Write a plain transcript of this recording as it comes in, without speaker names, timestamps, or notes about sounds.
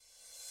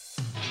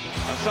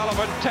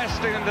O'Sullivan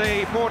testing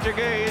the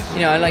Portuguese.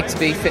 You know, I like to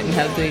be fit and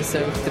healthy,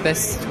 so the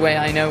best way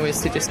I know is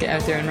to just get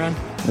out there and run.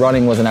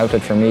 Running was an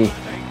outlet for me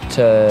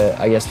to,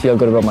 I guess, feel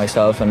good about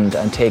myself and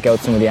take out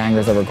some of the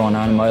angers that were going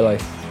on in my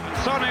life.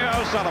 Sonia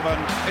O'Sullivan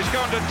is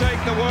going to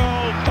take the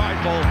world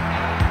title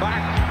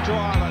back to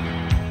Ireland.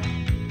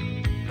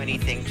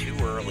 Anything too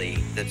early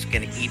that's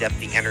going to eat up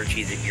the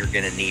energy that you're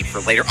going to need for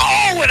later.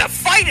 Oh, and a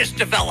fight has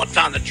developed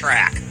on the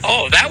track.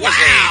 Oh, that was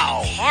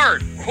a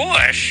hard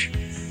push.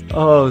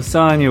 Oh,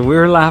 Sonia, we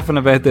were laughing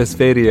about this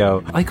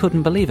video. I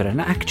couldn't believe it. An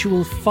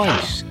actual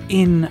fight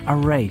in a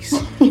race.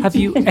 Have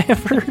you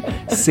ever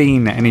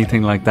seen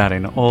anything like that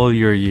in all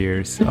your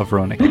years of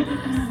running?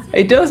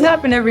 It does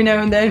happen every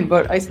now and then,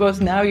 but I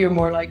suppose now you're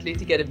more likely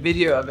to get a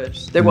video of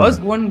it. There was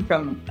one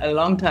from a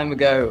long time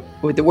ago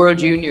with the World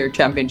Junior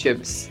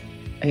Championships.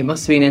 It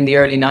must have been in the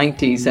early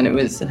 90s, and it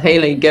was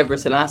Haile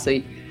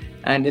Gebrselassie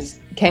and this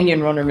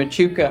Kenyan runner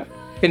Machuka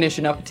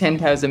finishing up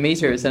 10,000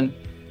 meters. And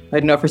I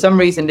don't know, for some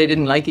reason they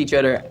didn't like each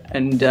other,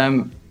 and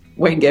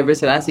when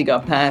Gebrselassie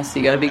got past,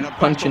 he got a big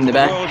punch in the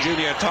back. World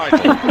Junior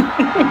title.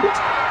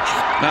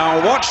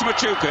 Now watch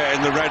Machuka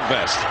in the red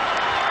vest.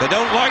 They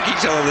don't like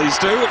each other, these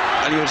two,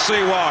 and you'll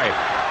see why.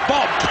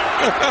 Bump!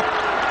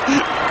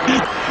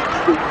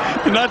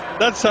 And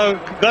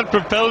that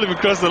propelled him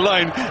across the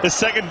line a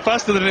second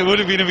faster than it would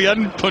have been if he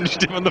hadn't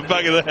punched him on the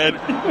back of the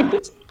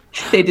head.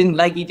 They didn't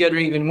like each other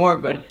even more,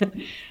 but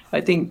I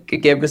think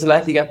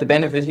Gebrselassie got the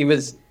benefit. He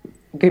was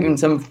giving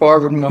some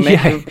forward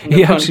momentum.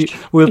 Yeah, actually,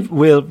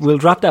 we'll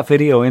drop that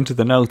video into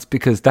the notes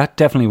because that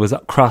definitely was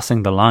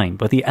crossing the line.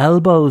 But the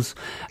elbows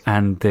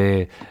and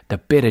the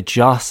bit of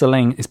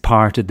jostling is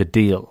part of the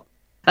deal.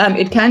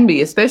 It can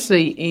be,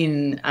 especially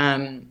in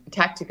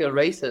tactical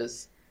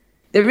races.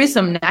 There is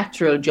some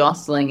natural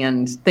jostling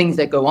and things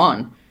that go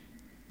on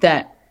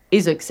that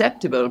is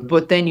acceptable,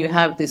 but then you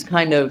have this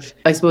kind of,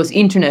 I suppose,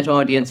 internet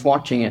audience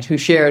watching it who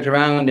share it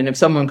around, and if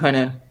someone kind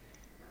of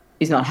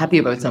is not happy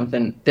about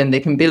something, then they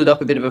can build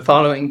up a bit of a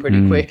following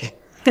pretty quick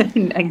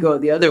and go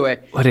the other way.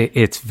 But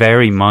it's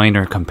very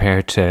minor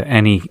compared to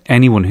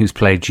anyone who's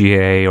played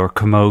GAA or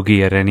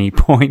camogie at any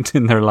point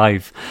in their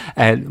life.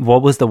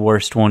 What was the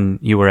worst one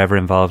you were ever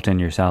involved in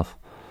yourself?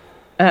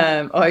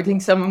 I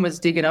think someone was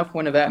digging up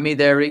one about me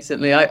there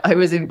recently. I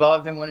was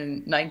involved in one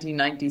in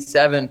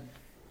 1997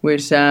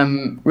 with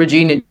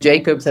Regina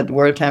Jacobs at the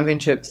World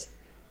Championships.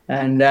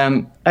 And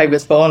I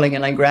was falling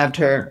and I grabbed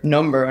her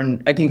number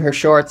and I think her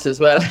shorts as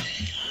well.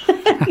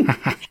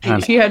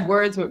 She had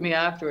words with me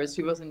afterwards.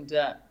 She wasn't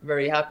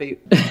very happy.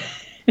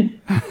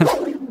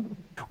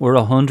 We're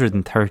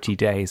 130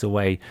 days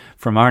away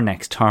from our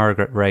next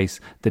target race,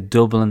 the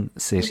Dublin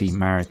City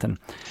Marathon.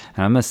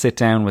 And I'm going to sit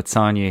down with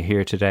Sonia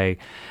here today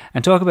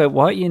and talk about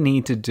what you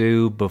need to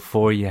do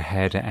before you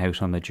head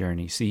out on the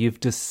journey. So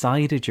you've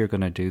decided you're going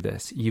to do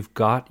this. You've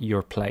got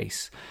your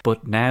place.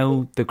 But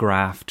now the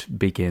graft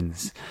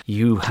begins.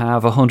 You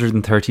have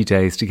 130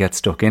 days to get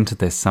stuck into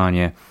this,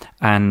 Sonia.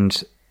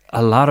 And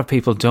a lot of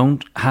people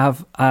don't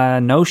have a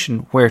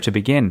notion where to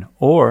begin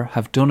or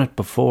have done it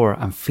before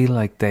and feel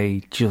like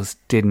they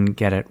just didn't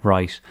get it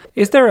right.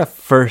 Is there a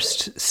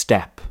first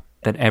step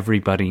that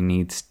everybody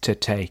needs to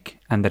take,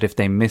 and that if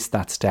they miss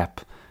that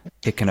step,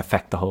 it can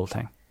affect the whole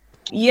thing?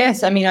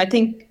 Yes, I mean, I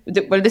think,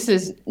 this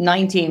is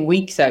 19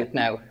 weeks out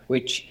now,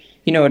 which,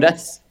 you know,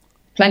 that's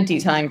plenty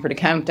of time for the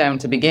countdown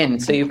to begin.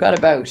 So you've got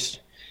about,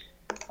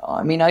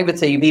 I mean, I would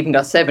say you've even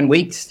got 7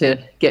 weeks to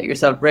get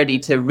yourself ready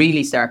to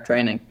really start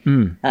training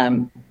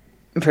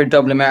for a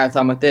Dublin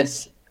Marathon with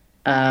this,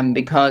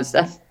 because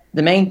that's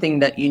the main thing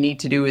that you need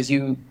to do is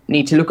you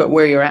need to look at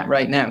where you're at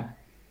right now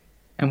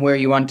and where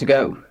you want to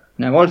go.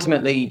 Now,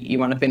 ultimately, you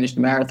want to finish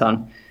the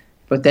marathon,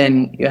 but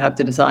then you have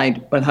to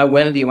decide, well, how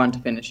well do you want to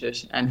finish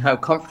it and how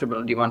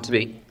comfortable do you want to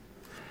be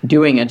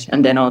doing it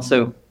and then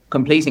also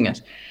completing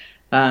it.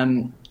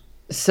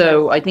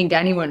 So I think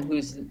anyone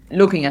who's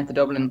looking at the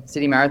Dublin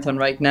City Marathon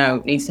right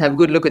now needs to have a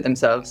good look at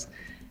themselves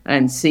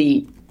and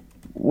see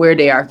where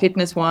they are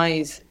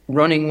fitness-wise,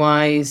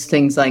 running-wise,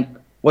 things like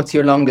what's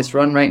your longest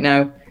run right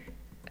now.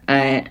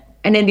 And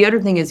then the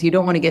other thing is you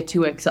don't want to get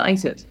too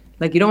excited.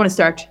 Like, you don't want to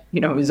start,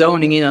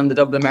 zoning in on the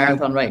Dublin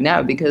Marathon right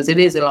now because it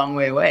is a long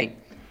way away.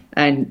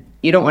 And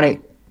you don't want to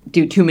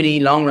do too many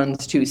long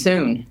runs too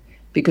soon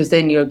because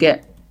then you'll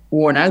get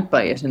worn out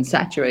by it and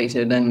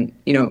saturated and,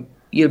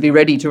 you'll be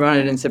ready to run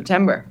it in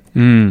September.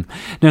 Now,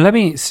 let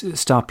me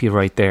stop you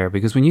right there,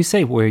 because when you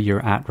say where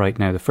you're at right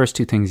now, the first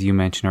two things you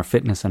mention are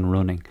fitness and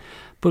running.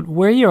 But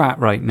where you're at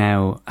right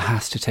now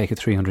has to take a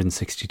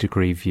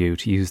 360-degree view,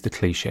 to use the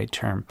cliched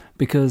term,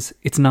 because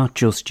it's not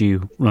just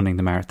you running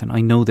the marathon.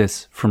 I know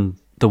this from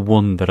the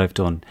one that I've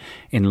done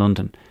in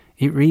London.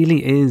 It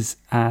really is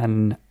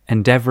an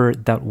endeavour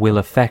that will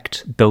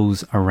affect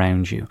those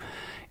around you.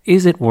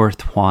 Is it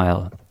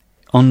worthwhile,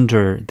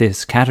 under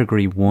this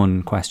category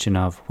 1 question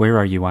of where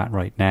are you at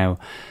right now,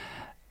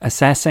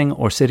 assessing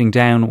or sitting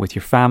down with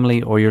your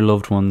family or your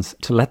loved ones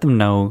to let them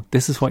know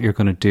this is what you're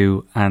going to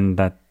do and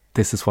that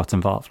this is what's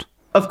involved?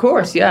 Of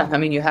course, yeah. I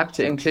mean, you have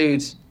to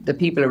include the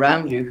people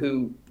around you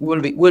who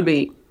will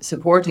be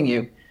supporting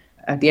you.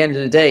 at the end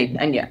of the day.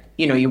 And yeah,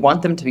 you know, you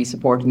want them to be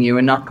supporting you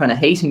and not kind of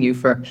hating you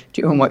for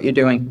doing what you're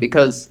doing,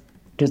 because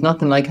there's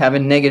nothing like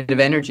having negative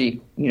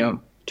energy, you know,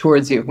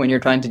 towards you when you're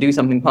trying to do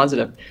something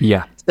positive.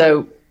 Yeah.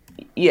 So,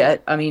 yeah,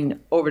 I mean,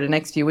 over the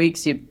next few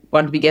weeks, you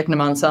want to be getting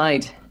them on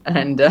side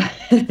and,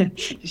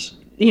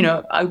 you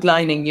know,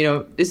 outlining, you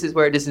know, this is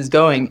where this is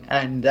going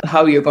and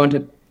how you're going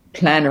to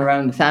plan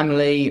around the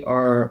family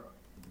or,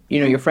 you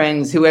know, your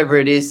friends, whoever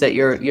it is that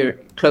you're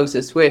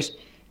closest with,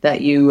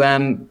 that you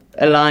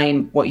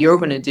align what you're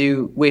going to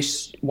do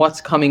with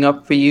what's coming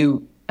up for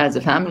you as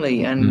a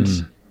family. And,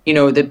 you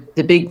know,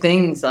 the big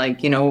things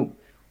like, you know,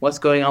 what's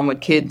going on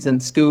with kids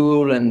and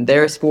school and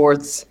their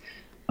sports.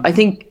 I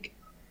think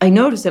I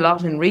noticed a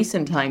lot in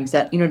recent times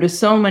that, you know, there's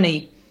so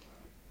many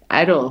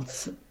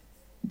adults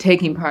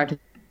taking part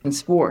in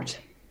sport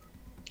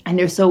and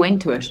they're so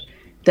into it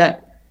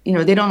that, you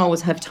know, they don't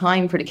always have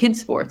time for the kids'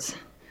 sports.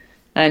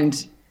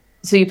 And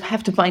so you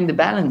have to find the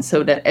balance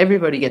so that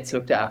everybody gets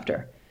looked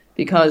after,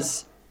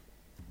 because,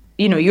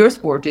 you know, your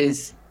sport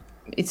it's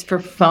for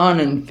fun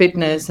and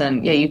fitness,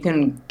 and yeah, you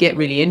can get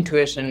really into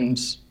it and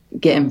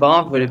get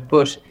involved with it,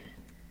 but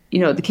you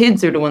know, the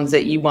kids are the ones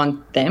that you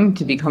want them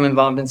to become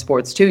involved in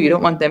sports too. You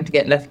don't want them to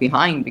get left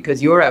behind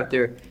because you're out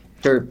there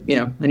for, you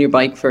know, on your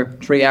bike for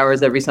 3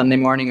 hours every Sunday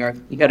morning, or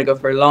you got to go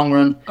for a long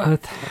run.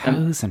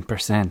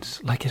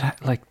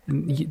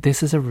 1,000%.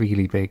 This is a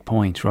really big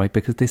point, right?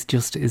 Because this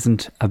just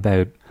isn't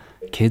about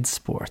kids'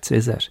 sports,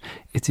 is it?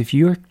 It's if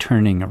you're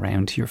turning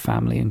around to your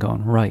family and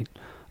going, right,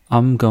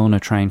 I'm going to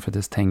train for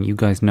this thing. You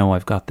guys know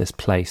I've got this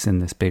place in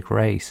this big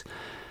race.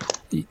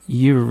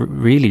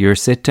 Your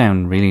sit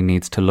down really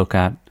needs to look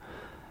at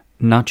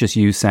not just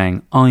you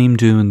saying, I'm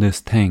doing this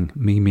thing,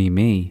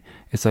 me.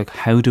 It's like,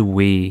 how do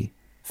we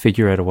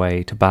figure out a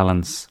way to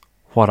balance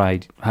what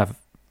I have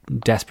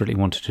desperately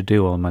wanted to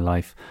do all my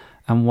life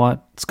and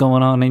what's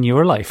going on in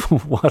your life?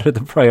 What are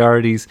the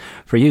priorities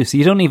for you? So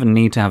you don't even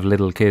need to have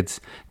little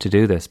kids to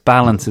do this.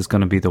 Balance is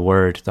going to be the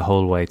word the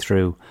whole way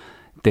through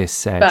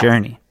this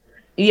journey.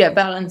 Yeah,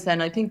 balance,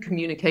 and I think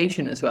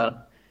communication as well.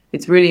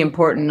 It's really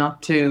important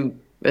not to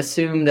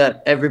assume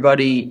that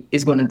everybody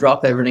is going to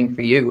drop everything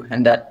for you,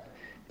 and that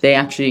they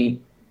actually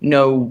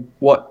know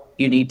what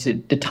you need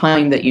the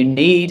time that you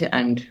need,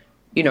 and,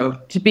 you know,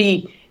 to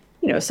be,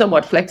 you know,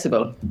 somewhat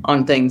flexible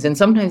on things. And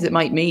sometimes it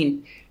might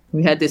mean,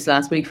 we had this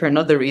last week for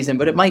another reason,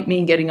 but it might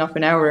mean getting up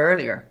an hour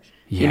earlier,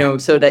 you know,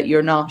 so that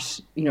you're not,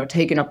 you know,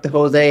 taking up the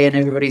whole day and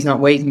everybody's not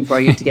waiting for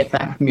you to get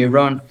back from your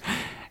run.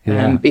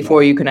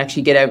 Before you can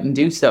actually get out and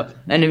do stuff.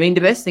 And I mean,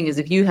 the best thing is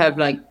if you have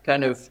like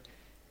kind of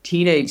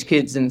teenage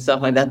kids and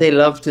stuff like that, they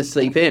love to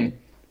sleep in.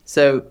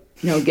 So,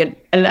 you know,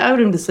 allow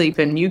them to sleep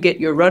in, you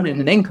get your run in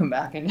and then come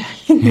back and,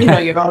 you know,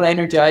 you're all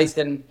energized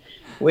and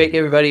wake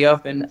everybody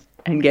up and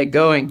get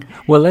going.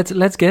 Well,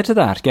 let's get to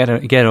that. Get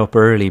up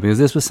early, because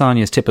this was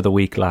Sonia's tip of the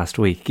week last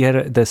week.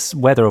 This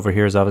weather over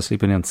here has obviously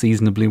been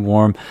unseasonably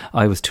warm.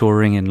 I was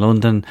touring in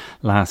London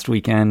last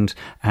weekend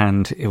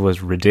and it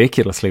was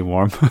ridiculously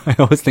warm. I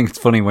always think it's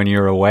funny when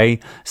you're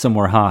away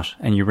somewhere hot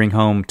and you ring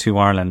home to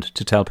Ireland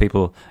to tell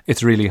people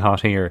it's really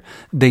hot here.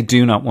 They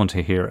do not want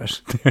to hear it.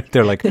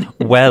 They're like,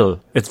 well,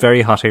 it's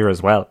very hot here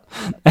as well.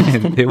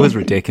 And it was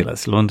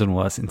ridiculous. London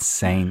was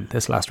insane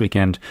this last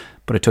weekend,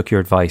 but I took your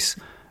advice.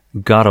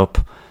 Got up,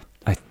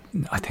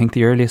 I think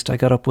the earliest I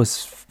got up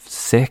was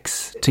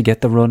 6 to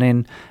get the run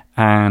in.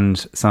 And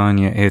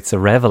Sonia, it's a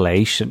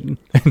revelation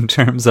in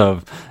terms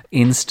of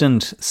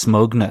instant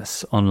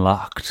smugness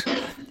unlocked.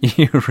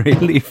 You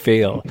really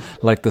feel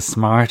like the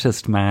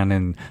smartest man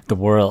in the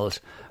world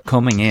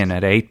coming in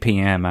at 8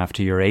 p.m.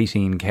 after your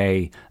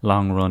 18k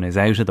long run is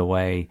out of the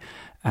way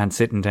and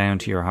sitting down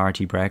to your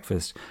hearty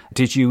breakfast.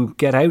 Did you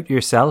get out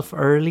yourself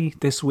early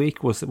this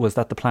week? Was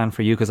that the plan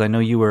for you? Because I know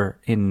you were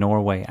in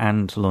Norway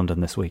and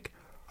London this week.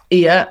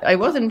 Yeah, I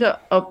wasn't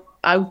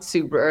out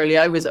super early.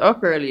 I was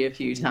up early a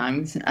few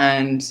times.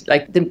 And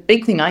like the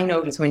big thing I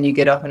notice when you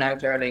get up and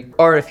out early,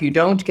 or if you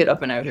don't get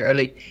up and out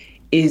early,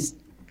 is,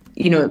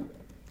 you know,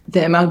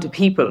 the amount of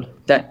people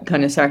that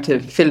kind of start to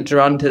filter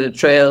onto the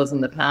trails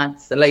and the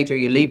paths the later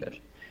you leave it.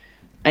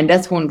 And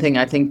that's one thing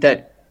I think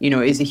that, you know,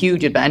 is a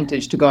huge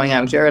advantage to going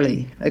out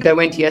early. Like I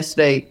went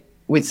yesterday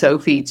with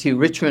Sophie to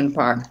Richmond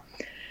Park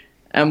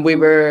and we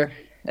were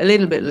a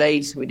little bit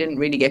late. We didn't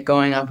really get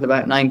going until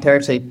about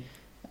 9:30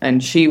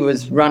 and she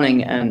was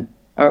running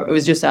or it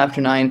was just after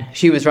 9.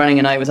 She was running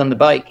and I was on the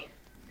bike.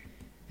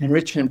 And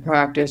Richmond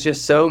Park, there's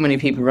just so many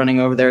people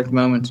running over there at the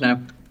moment now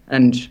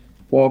and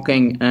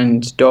walking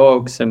and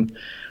dogs and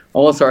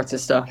all sorts of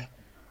stuff.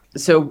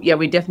 So yeah,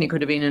 we definitely could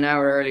have been an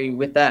hour early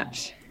with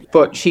that.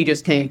 But she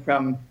just came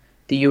from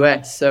the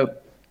US, so,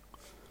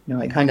 you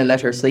know, I kind of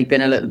let her sleep in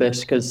a little bit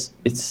because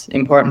it's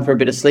important for a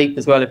bit of sleep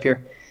as well if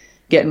you're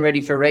getting ready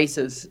for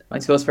races. I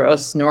suppose for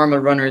us normal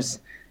runners,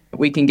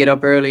 we can get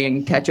up early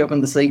and catch up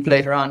on the sleep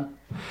later on.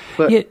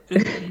 But yeah,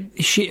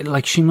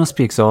 she must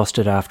be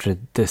exhausted after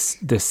this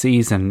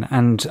season,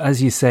 and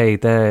as you say,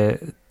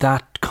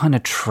 that kind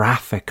of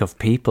traffic of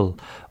people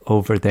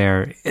over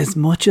there, as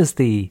much as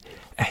the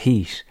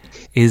heat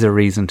is a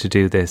reason to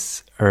do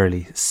this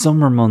early.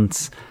 Summer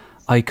months,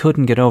 I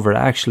couldn't get over it.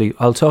 Actually,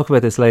 I'll talk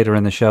about this later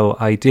in the show.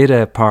 I did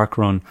a park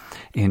run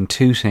in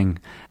Tooting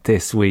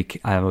this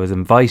week. I was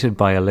invited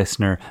by a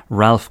listener,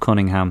 Ralph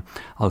Cunningham.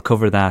 I'll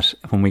cover that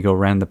when we go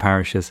round the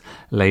parishes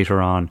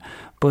later on.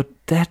 But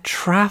the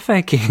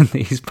traffic in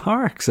these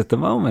parks at the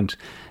moment,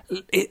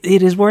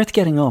 it is worth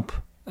getting up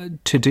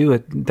to do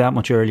it that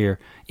much earlier,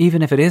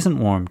 even if it isn't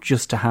warm,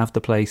 just to have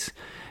the place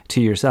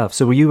to yourself.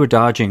 So you were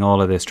dodging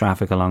all of this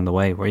traffic along the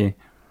way, were you?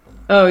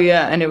 Oh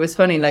yeah, and it was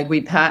funny. Like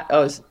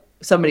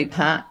somebody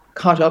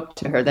caught up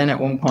to her then at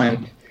one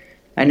point,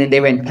 and then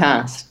they went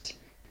past.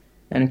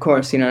 And of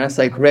course, that's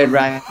like red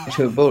rag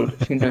to a bull.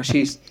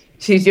 She's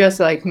just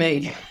like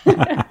me.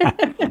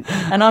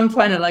 And I'm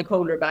trying to like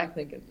hold her back,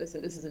 thinking,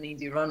 listen, this is an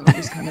easy run. We're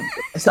just kind of,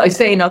 so I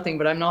say nothing,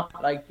 but I'm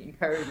not like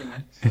encouraging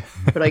it.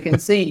 But I can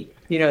see,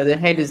 the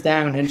head is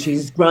down and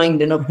she's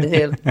grinding up the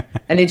hill.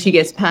 And then she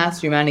gets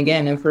past your man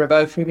again. And for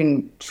about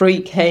freaking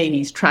 3K,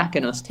 he's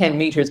tracking us 10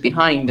 meters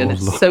behind. And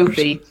it's Lord.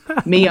 Sophie,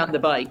 me on the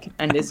bike,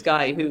 and this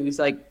guy who's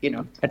like,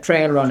 a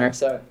trail runner.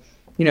 So,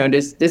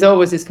 there's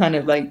always this kind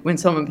of like, when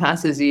someone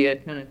passes you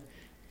kind of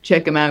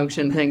check them out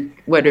and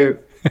think whether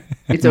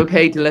it's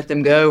okay to let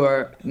them go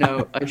or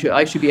no,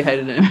 I should be ahead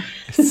of them.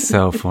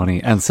 So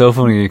funny. And so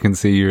funny you can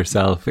see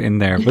yourself in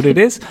there. But it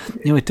is,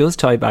 it does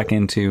tie back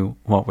into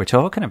what we're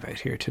talking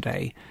about here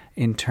today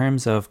in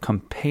terms of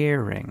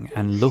comparing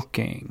and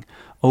looking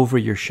over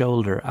your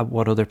shoulder at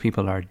what other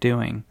people are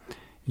doing.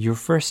 Your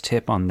first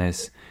tip on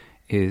this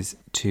is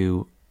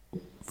to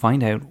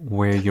find out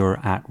where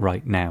you're at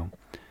right now.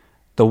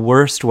 The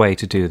worst way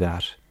to do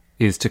that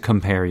is to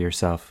compare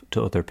yourself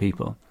to other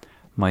people.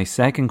 My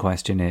second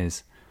question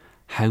is,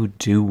 how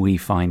do we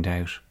find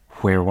out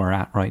where we're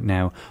at right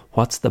now?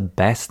 What's the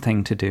best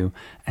thing to do?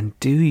 And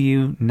do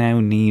you now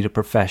need a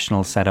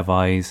professional set of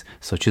eyes,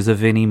 such as a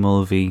Vinnie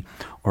Mulvey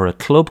or a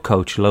club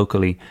coach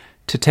locally,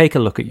 to take a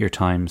look at your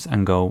times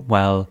and go,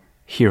 well,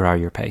 here are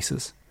your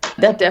paces?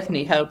 That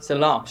definitely helps a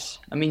lot.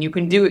 I mean, you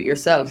can do it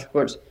yourself,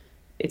 but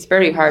it's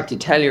very hard to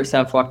tell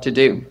yourself what to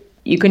do.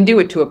 You can do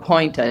it to a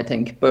point, I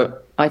think,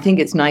 but I think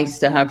it's nice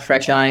to have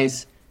fresh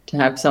eyes, to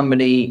have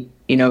somebody,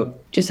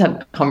 just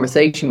have a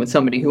conversation with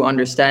somebody who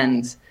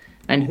understands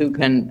and who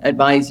can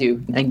advise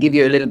you and give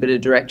you a little bit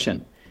of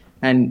direction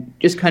and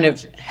just kind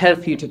of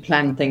help you to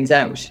plan things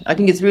out. I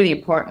think it's really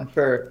important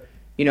for,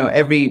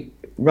 every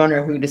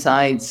runner who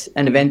decides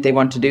an event they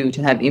want to do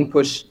to have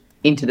input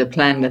into the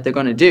plan that they're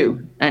going to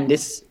do. And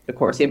this, of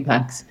course,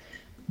 impacts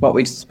what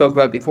we spoke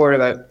about before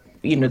about,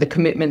 the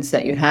commitments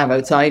that you have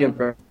outside of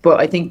it.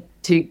 But I think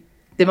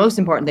the most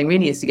important thing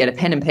really is to get a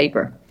pen and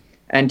paper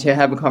and to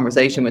have a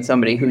conversation with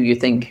somebody who you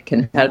think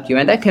can help you.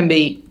 And that can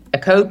be a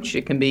coach,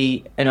 it can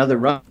be another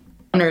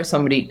runner,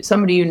 somebody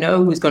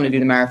who's going to do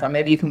the marathon.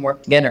 Maybe you can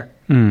work together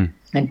and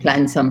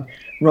plan some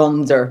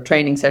runs or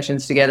training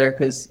sessions together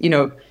because,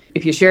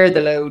 if you share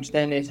the load,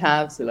 then it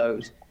halves the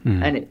load.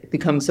 And it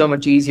becomes so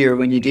much easier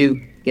when you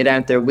do get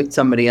out there with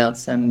somebody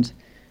else and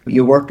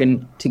you're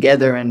working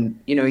together and,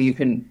 you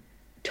can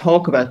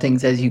talk about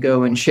things as you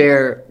go and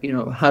share,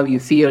 how you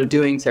feel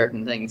doing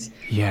certain things.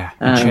 Yeah,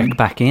 and check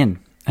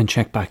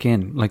back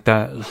in. Like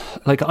that.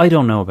 Like, I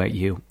don't know about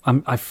you.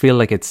 I feel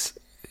like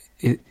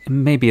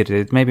maybe it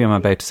is. Maybe I'm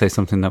about to say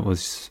something that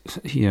was,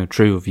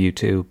 true of you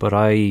too. But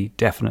I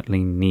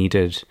definitely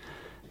needed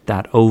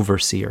that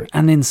overseer.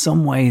 And in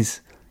some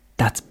ways,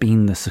 that's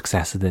been the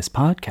success of this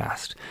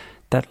podcast.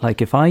 That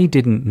like, if I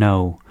didn't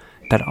know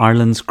that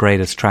Ireland's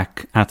greatest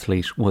track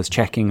athlete was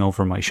checking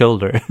over my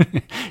shoulder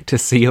to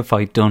see if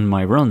I'd done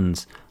my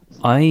runs,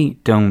 I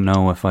don't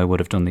know if I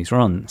would have done these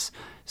runs.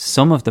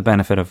 Some of the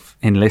benefit of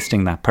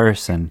enlisting that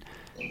person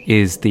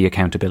is the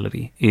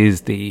accountability,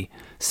 is the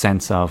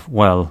sense of,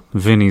 well,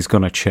 Vinny's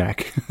going to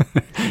check.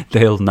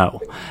 They'll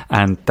know.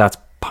 And that's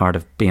part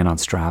of being on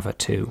Strava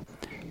too.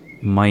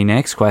 My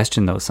next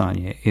question though,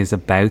 Sonia, is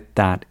about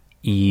that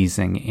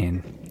easing in.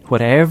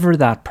 Whatever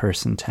that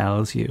person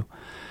tells you,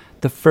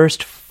 the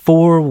first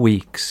 4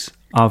 weeks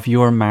of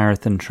your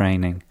marathon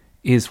training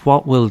is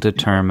what will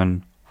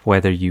determine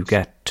whether you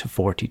get to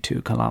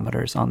 42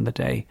 kilometers on the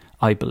day,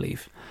 I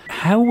believe.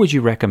 How would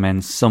you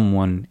recommend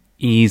someone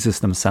eases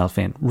themselves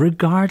in,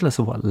 regardless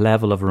of what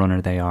level of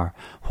runner they are?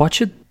 What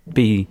should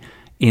be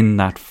in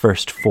that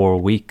first 4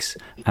 weeks,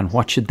 and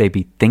what should they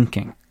be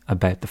thinking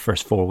about the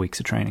first 4 weeks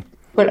of training?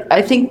 Well,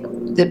 I think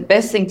the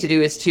best thing to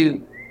do is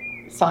to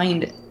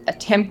find a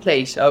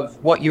template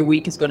of what your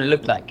week is going to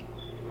look like.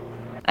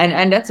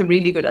 And that's a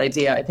really good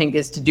idea, I think,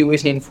 is to do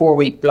it in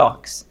 4-week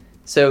blocks.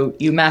 So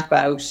you map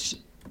out,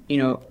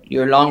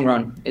 your long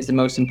run is the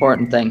most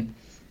important thing.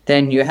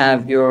 Then you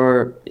have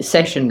your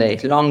session day,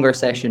 longer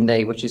session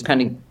day, which is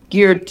kind of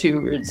geared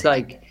towards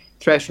like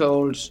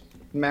threshold,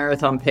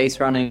 marathon pace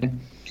running.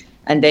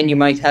 And then you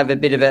might have a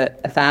bit of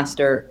a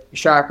faster,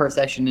 sharper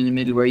session in the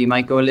middle where you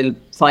might go a little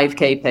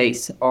 5K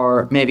pace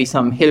or maybe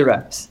some hill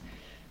reps,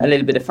 a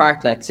little bit of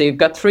fartlek. So you've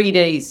got 3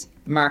 days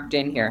marked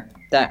in here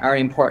that are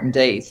important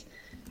days.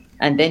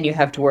 And then you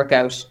have to work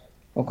out,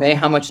 okay,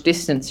 how much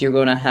distance you're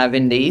going to have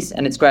in these.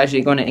 And it's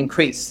gradually going to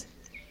increase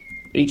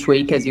each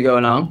week as you go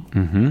along.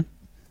 Mm-hmm.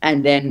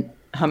 And then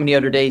how many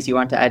other days you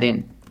want to add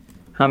in,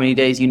 how many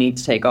days you need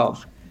to take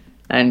off.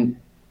 And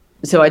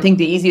so I think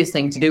the easiest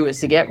thing to do is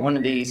to get one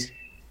of these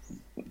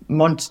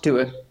month to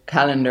a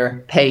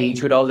calendar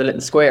page with all the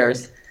little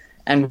squares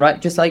and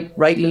write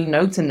little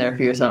notes in there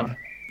for yourself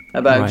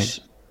about,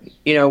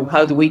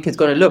 how the week is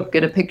going to look.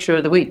 Get a picture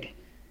of the week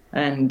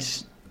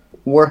and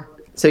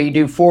work. So you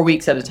do 4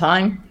 weeks at a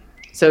time.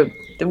 So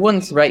the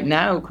ones right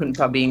now could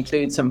probably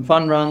include some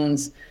fun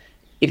runs.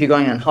 If you're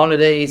going on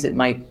holidays, it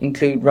might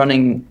include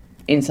running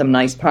in some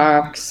nice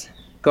parks,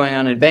 going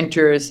on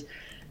adventures,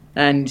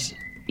 and,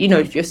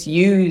 just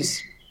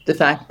use the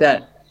fact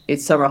that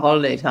it's summer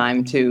holiday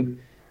time to,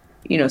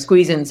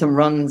 squeeze in some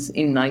runs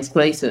in nice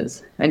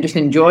places and just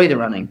enjoy the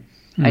running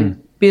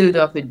and build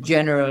up a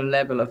general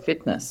level of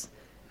fitness.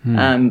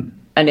 And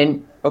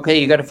then,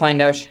 you got to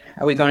find out,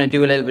 are we going to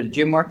do a little bit of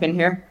gym work in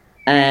here?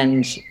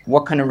 And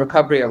what kind of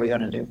recovery are we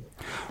going to do?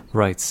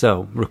 Right.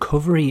 So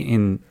recovery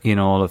in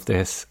all of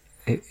this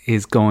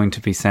is going to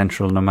be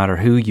central no matter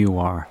who you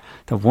are.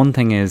 The one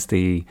thing is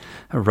the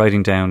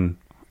writing down,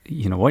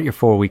 what your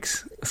 4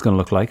 weeks is going to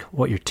look like,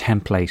 what your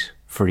template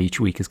for each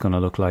week is going to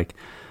look like.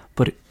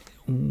 But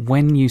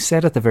when you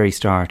said at the very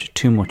start,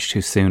 too much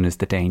too soon is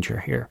the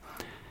danger here.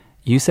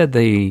 You said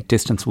the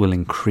distance will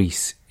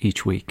increase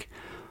each week.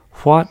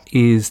 What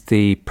is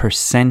the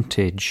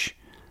percentage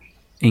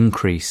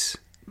increase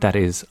that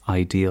is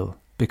ideal?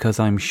 Because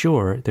I'm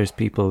sure there's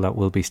people that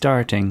will be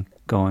starting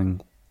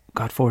going,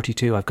 God,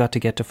 42, I've got to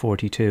get to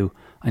 42.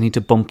 I need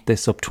to bump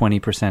this up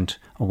 20%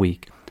 a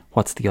week.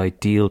 What's the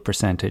ideal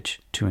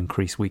percentage to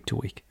increase week to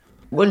week?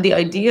 Well, the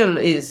ideal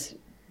is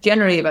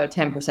generally about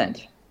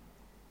 10%.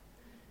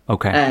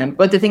 Okay.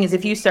 But the thing is,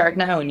 if you start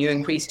now and you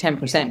increase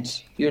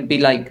 10%, you'll be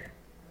like,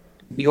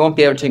 you won't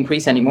be able to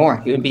increase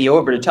anymore. You'll be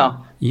over the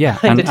top. Yeah,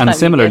 and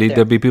similarly,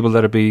 there'll be people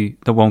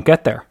that won't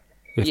get there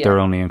if they're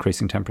only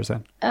increasing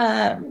 10%.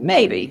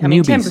 Maybe. I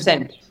mean,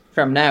 10%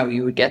 from now,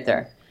 you would get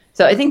there.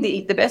 So I think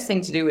the best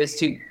thing to do is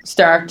to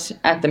start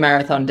at the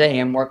marathon day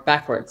and work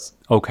backwards.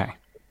 Okay.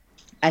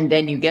 And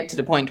then you get to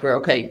the point where,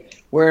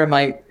 where am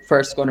I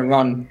first going to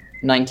run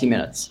 90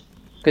 minutes?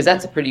 Because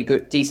that's a pretty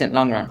good, decent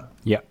long run.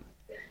 Yeah.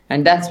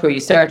 And that's where you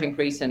start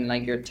increasing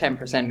like your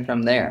 10%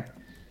 from there.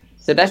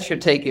 So that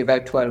should take you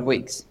about 12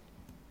 weeks.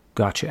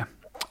 Gotcha.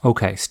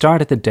 Okay.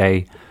 Start at the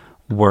day,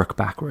 work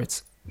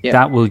backwards. Yeah.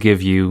 That will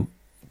give you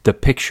the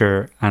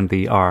picture and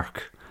the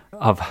arc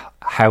of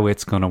how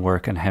it's going to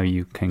work and how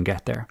you can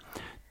get there.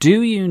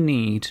 Do you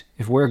need,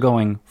 if we're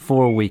going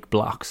 4 week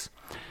blocks,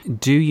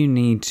 do you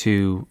need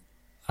to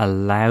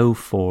allow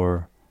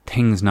for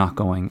things not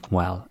going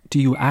well? Do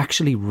you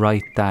actually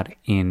write that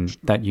in,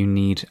 that you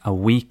need a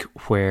week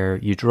where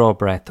you draw a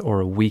breath or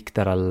a week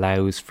that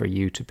allows for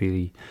you to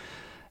be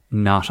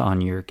not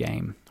on your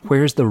game?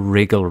 Where's the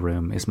wriggle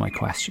room is my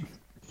question.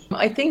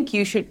 I think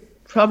you should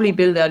probably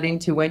build that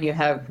into when you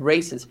have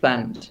races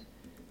planned.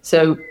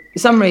 So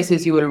some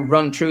races you will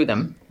run through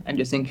them and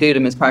just include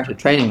them as part of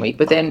the training week.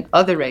 But then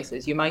other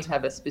races, you might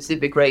have a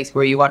specific race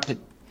where you want to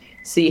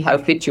see how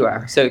fit you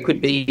are. So it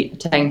could be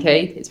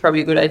 10K, it's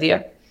probably a good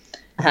idea.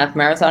 A half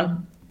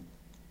marathon.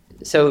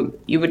 So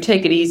you would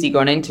take it easy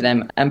going into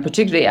them. And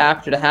particularly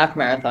after the half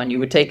marathon, you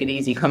would take it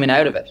easy coming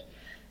out of it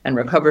and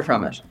recover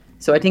from it.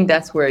 So I think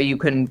that's where you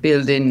can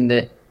build in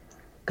the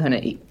kind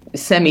of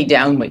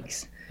semi-down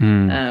weeks.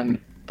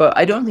 But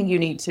I don't think you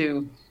need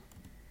to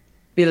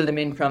build them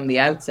in from the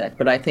outset.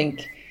 But I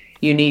think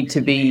you need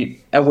to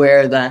be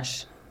aware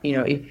that,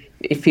 if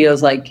it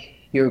feels like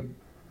you're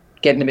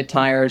getting a bit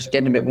tired,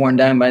 getting a bit worn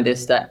down by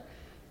this, that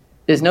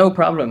there's no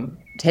problem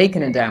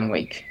taking a down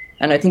week.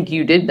 And I think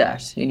you did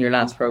that in your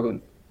last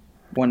program,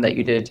 one that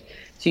you did.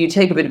 So you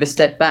take a bit of a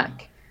step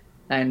back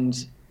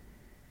and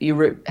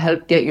you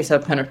help get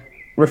yourself kind of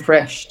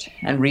refreshed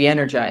and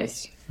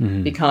re-energized,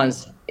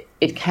 because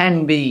it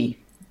can be,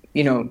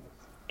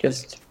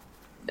 just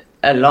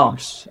a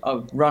lot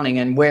of running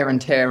and wear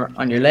and tear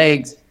on your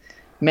legs,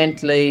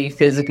 mentally,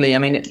 physically. I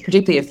mean,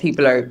 particularly if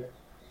people are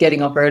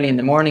getting up early in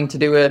the morning to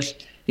do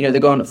it, they're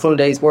going a full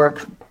day's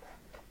work,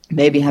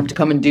 maybe have to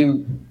come and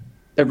do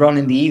a run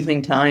in the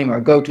evening time or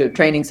go to a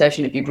training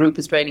session if your group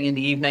is training in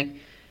the evening.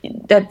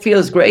 That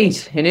feels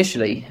great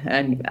initially,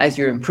 and as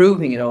you're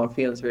improving, it all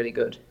feels really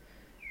good.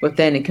 But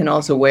then it can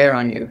also wear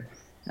on you.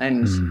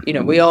 And,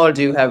 we all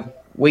do have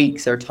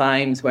weeks or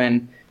times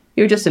when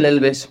you're just a little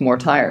bit more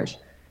tired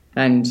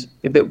and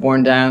a bit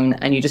worn down,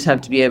 and you just have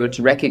to be able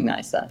to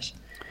recognize that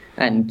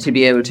and to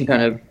be able to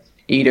kind of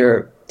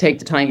either take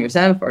the time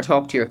yourself or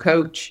talk to your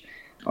coach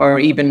or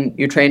even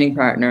your training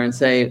partner and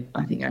say,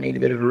 I think I need a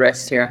bit of a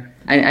rest here,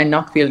 and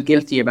not feel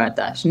guilty about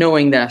that,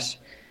 knowing that,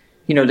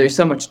 there's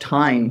so much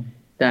time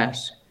that...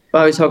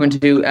 I was talking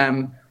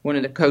to one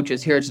of the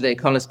coaches here today,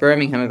 Collis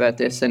Birmingham, about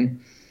this, and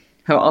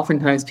how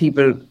oftentimes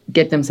people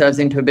get themselves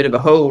into a bit of a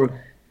hole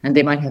and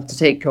they might have to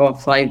take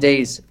off 5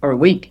 days or a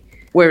week,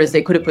 whereas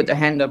they could have put their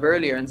hand up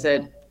earlier and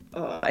said,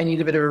 I need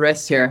a bit of a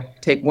rest here,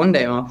 take 1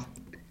 day off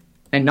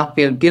and not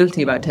feel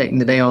guilty about taking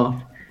the day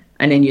off.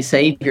 And then you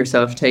save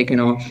yourself taking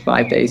off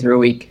 5 days or a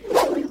week.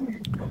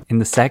 in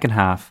the second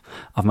half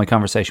of my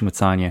conversation with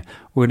Sonia,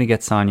 we're going to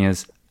get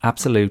Sonia's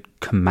absolute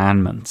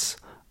commandments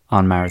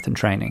on marathon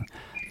training,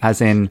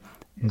 as in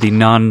the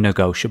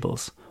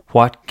non-negotiables.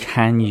 What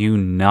can you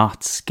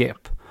not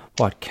skip?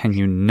 What can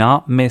you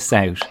not miss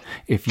out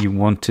if you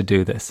want to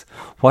do this?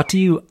 What do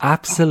you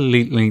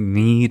absolutely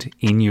need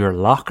in your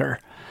locker?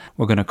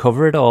 We're going to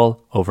cover it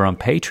all over on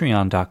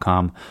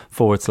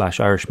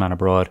patreon.com/Irishman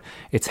Abroad.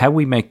 It's how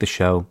we make the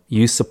show.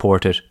 You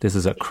support it. This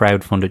is a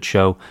crowdfunded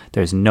show.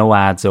 There's no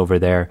ads over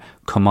there.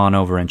 Come on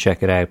over and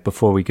check it out.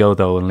 Before we go,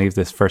 though, and leave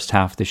this first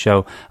half of the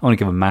show, I want to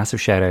give a massive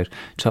shout out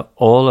to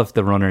all of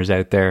the runners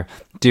out there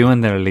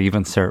doing their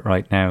Leaving Cert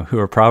right now, who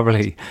are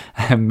probably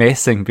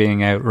missing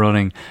being out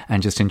running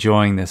and just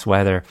enjoying this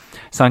weather.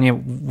 Sonia,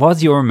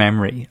 what's your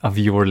memory of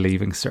your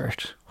Leaving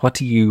Cert? What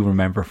do you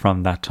remember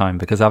from that time?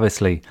 Because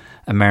obviously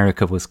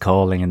America was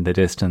calling in the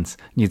distance.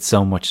 You had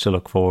so much to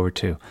look forward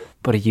to,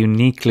 but a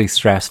uniquely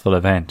stressful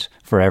event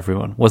for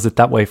everyone. Was it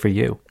that way for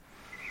you?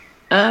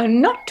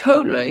 Not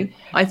totally.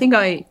 I think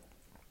I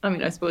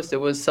suppose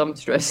there was some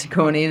stress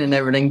going in and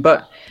everything,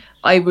 but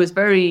I was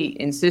very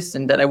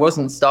insistent that I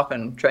wasn't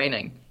stopping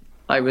training.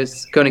 I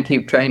was going to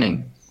keep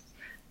training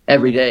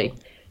every day.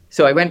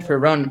 So I went for a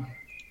run,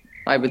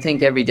 I would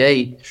think, every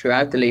day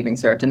throughout the Leaving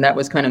Cert, and that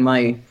was kind of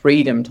my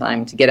freedom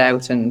time to get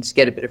out and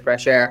get a bit of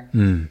fresh air.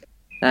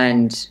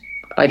 And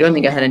I don't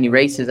think I had any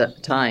races at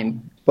the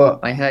time, but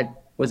I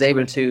was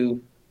able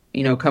to,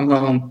 come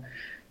home,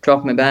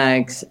 drop my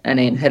bags, and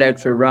then head out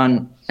for a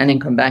run, and then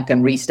come back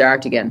and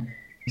restart again.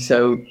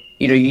 So,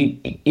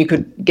 you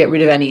could get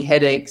rid of any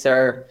headaches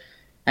or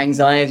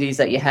anxieties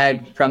that you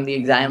had from the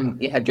exam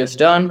you had just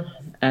done,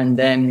 and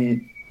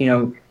then,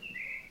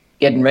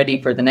 getting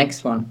ready for the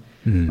next one.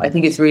 I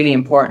think it's really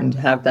important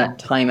to have that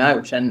time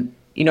out, and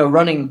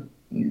running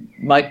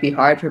might be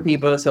hard for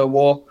people, so a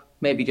walk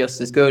may be just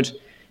as good,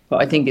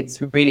 but I think it's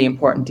really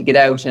important to get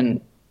out and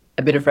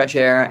a bit of fresh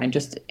air and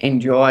just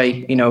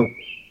enjoy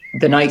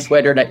the nice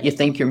weather that you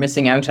think you're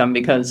missing out on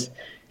because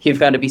you've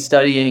got to be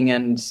studying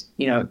and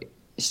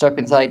stuck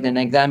inside in an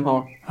exam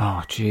hall.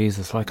 Oh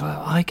Jesus,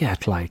 I get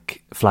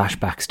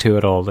flashbacks to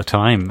it all the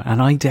time,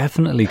 and I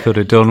definitely could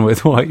have done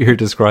with what you're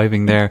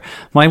describing there.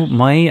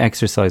 My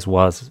exercise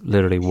was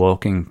literally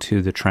walking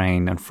to the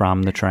train and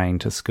from the train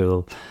to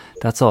school.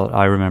 That's all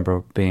I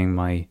remember being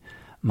my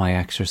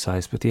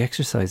exercise. But the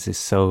exercise is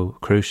so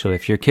crucial.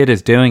 If your kid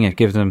is doing it,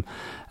 give them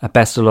a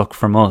best of luck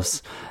from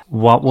us.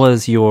 What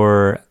was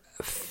your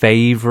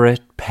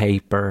favourite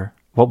paper?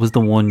 What was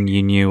the one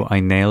you knew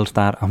I nailed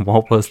that? And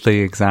what was the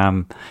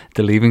exam,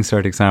 the Leaving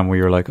Cert exam, where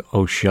you were like,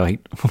 oh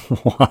shite,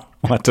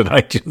 what did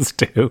I just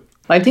do?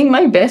 I think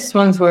my best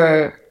ones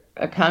were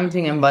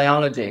accounting and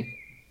biology.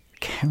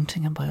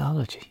 Accounting and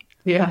biology?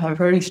 Yeah, a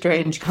very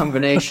strange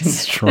combination.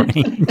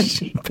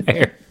 Strange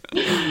pair.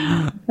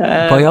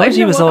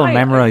 Biology was all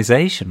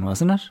memorization,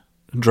 wasn't it?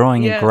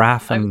 Drawing a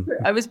graph. And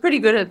I was pretty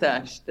good at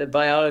that, the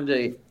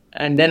biology.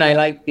 And then I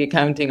liked the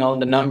accounting, all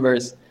the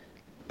numbers.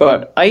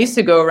 But I used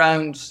to go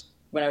around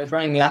when I was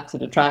running laps at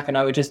the track, and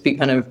I would just be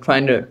kind of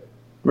trying to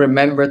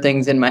remember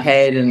things in my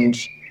head and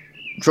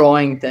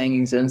drawing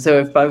things. And so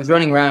if I was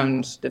running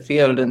around the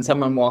field and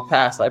someone walked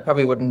past, I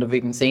probably wouldn't have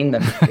even seen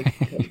them.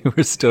 You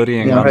were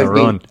studying on the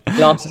run.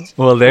 Lost,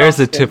 well, there's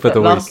a tip of the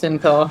week. Lost in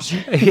thought.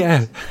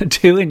 Yeah,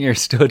 doing your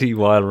study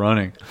while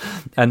running.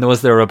 And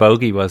was there a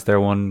bogey? Was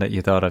there one that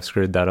you thought, I've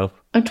screwed that up?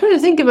 I'm trying to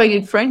think if I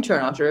did French or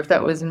not, or if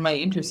that was in my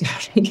interest.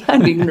 I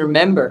can't even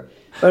remember.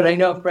 But I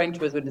know French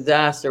was a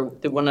disaster,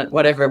 the one,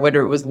 whether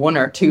it was one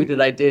or two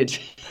that I did.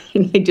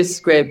 And I just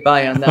scraped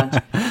by on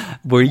that.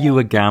 Were you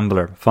a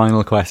gambler?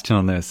 Final question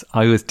on this.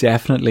 I was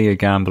definitely a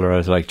gambler. I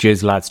was like,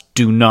 geez, lads,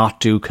 do not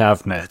do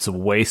Kavna. It's a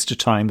waste of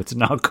time. It's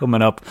not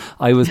coming up.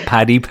 I was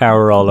Paddy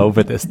Power all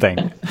over this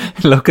thing.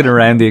 Looking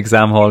around the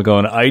exam hall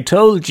going, I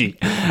told you.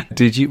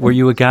 Were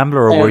you a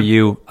gambler, or were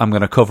you, I'm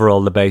going to cover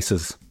all the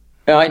bases?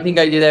 I think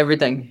I did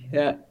everything.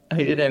 Yeah, I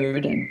did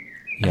everything.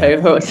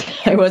 Yeah.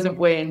 I wasn't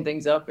weighing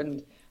things up,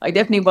 and I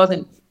definitely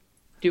wasn't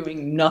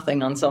doing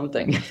nothing on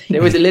something.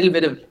 There was a little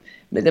bit of,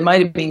 there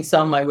might have been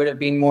some I would have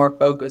been more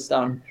focused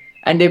on,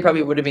 and they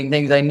probably would have been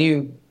things I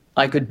knew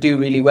I could do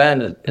really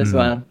well as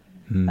well.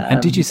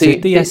 And did you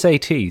sit the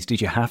SATs?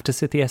 Did you have to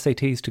sit the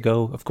SATs to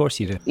go? Of course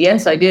you did.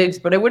 Yes, I did,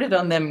 but I would have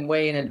done them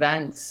way in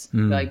advance,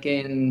 like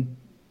in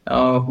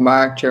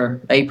March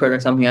or April or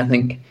something, I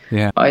think.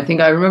 Yeah. I think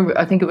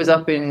it was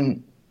up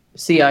in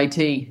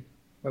CIT.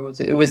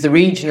 It was the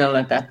regional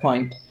at that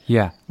point.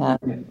 Yeah.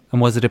 And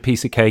was it a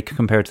piece of cake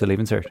compared to the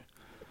Leaving Cert?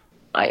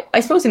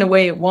 I suppose in a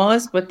way it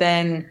was, but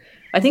then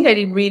I think I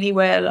did really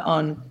well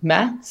on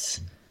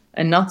maths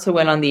and not so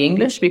well on the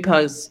English,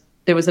 because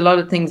there was a lot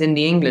of things in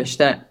the English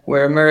that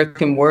were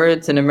American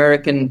words and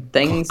American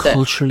things.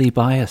 Culturally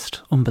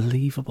biased.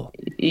 Unbelievable.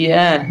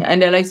 Yeah.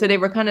 And so they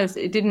were kind of,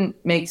 it didn't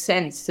make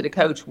sense to the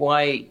coach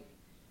why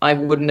I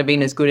wouldn't have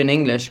been as good in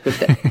English, but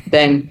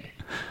then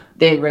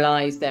they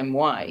realised then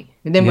why.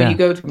 And then when you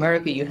go to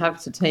America, you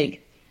have to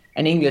take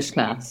an English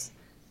class,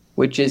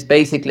 which is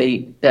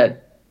basically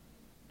that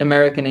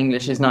American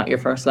English is not your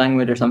first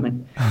language or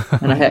something.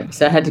 And I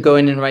had to go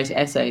in and write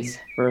essays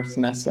for a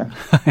semester.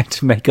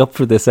 To make up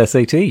for this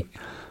SAT.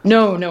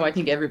 No, I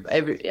think every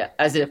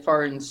as a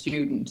foreign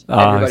student,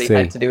 I everybody see.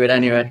 had to do it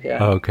anyway.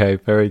 Yeah. Okay,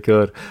 very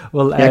good.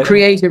 Well,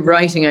 Creative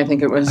writing, I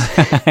think it was.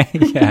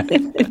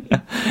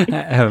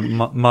 Yeah.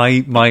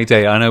 My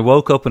day, and I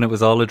woke up and it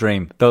was all a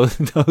dream.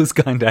 Those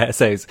kind of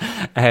essays.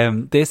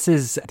 This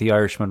is The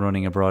Irishman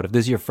Running Abroad. If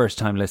this is your first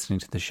time listening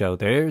to the show,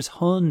 there's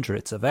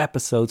hundreds of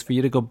episodes for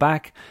you to go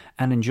back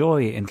and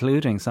enjoy,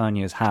 including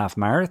Sonia's half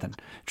marathon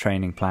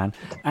training plan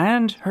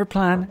and her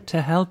plan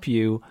to help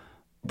you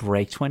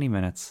break 20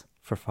 minutes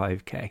for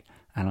 5k.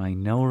 And I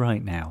know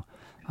right now,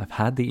 I've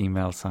had the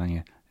email,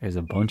 Sonia, there's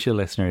a bunch of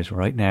listeners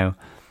right now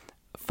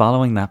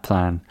following that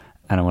plan,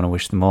 and I want to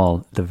wish them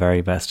all the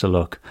very best of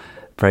luck.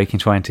 Breaking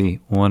 20,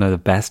 one of the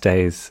best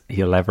days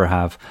you'll ever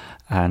have,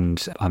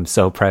 and I'm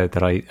so proud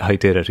that I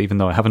did it, even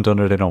though I haven't done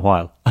it in a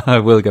while. I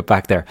will get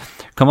back there.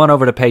 Come on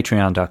over to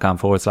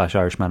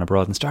patreon.com/Irishman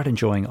Abroad and start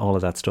enjoying all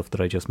of that stuff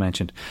that I just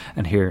mentioned,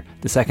 and hear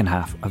the second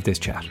half of this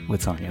chat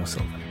with Sonia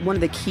O'Sullivan. One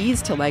of the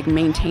keys to like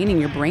maintaining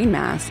your brain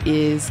mass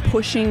is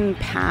pushing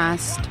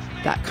past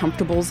that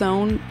comfortable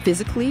zone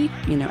physically,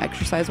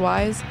 exercise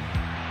wise.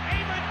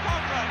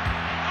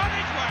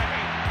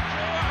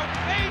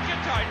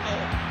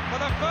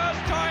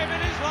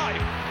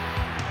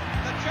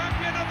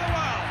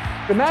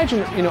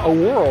 Imagine a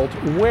world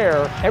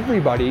where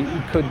everybody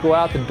could go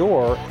out the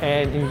door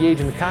and engage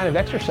in the kind of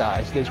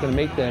exercise that's going to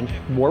make them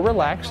more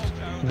relaxed,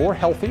 more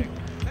healthy,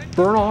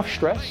 burn off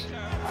stress,